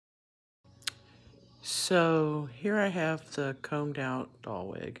So here I have the combed out doll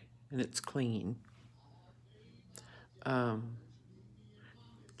wig, and it's clean. Um,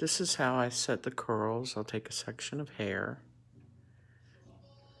 this is how I set the curls. I'll take a section of hair,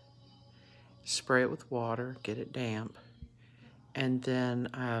 spray it with water, get it damp, and then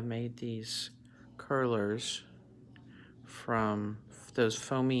I made these curlers from those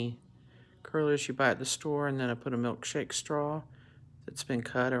foamy curlers you buy at the store, and then I put a milkshake straw that's been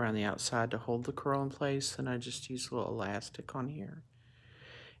cut around the outside to hold the curl in place. Then I just use a little elastic on here.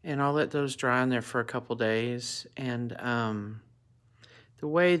 And I'll let those dry in there for a couple days. And the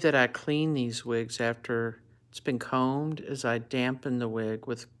way that I clean these wigs after it's been combed is I dampen the wig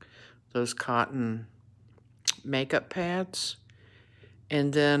with those cotton makeup pads.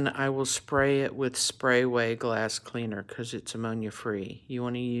 And then I will spray it with Sprayway glass cleaner because it's ammonia free. You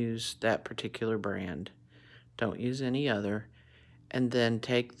want to use that particular brand. Don't use any other. And then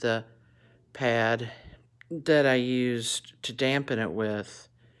take the pad that I used to dampen it with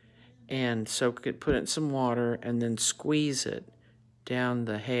and soak it, put it in some water, and then squeeze it down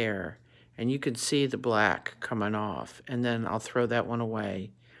the hair. And you can see the black coming off. And then I'll throw that one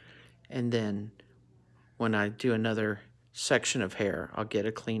away. And then when I do another section of hair, I'll get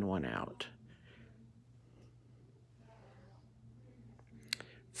a clean one out.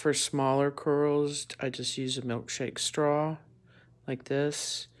 For smaller curls, I just use a milkshake straw like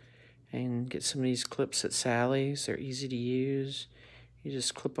this and get some of these clips at Sally's. They're easy to use. You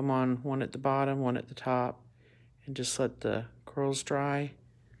just clip them on, one at the bottom, one at the top, and just let the curls dry.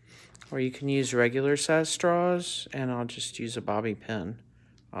 Or you can use regular size straws, and I'll just use a bobby pin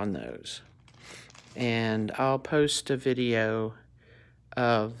on those. And I'll post a video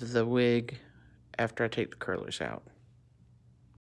of the wig after I take the curlers out.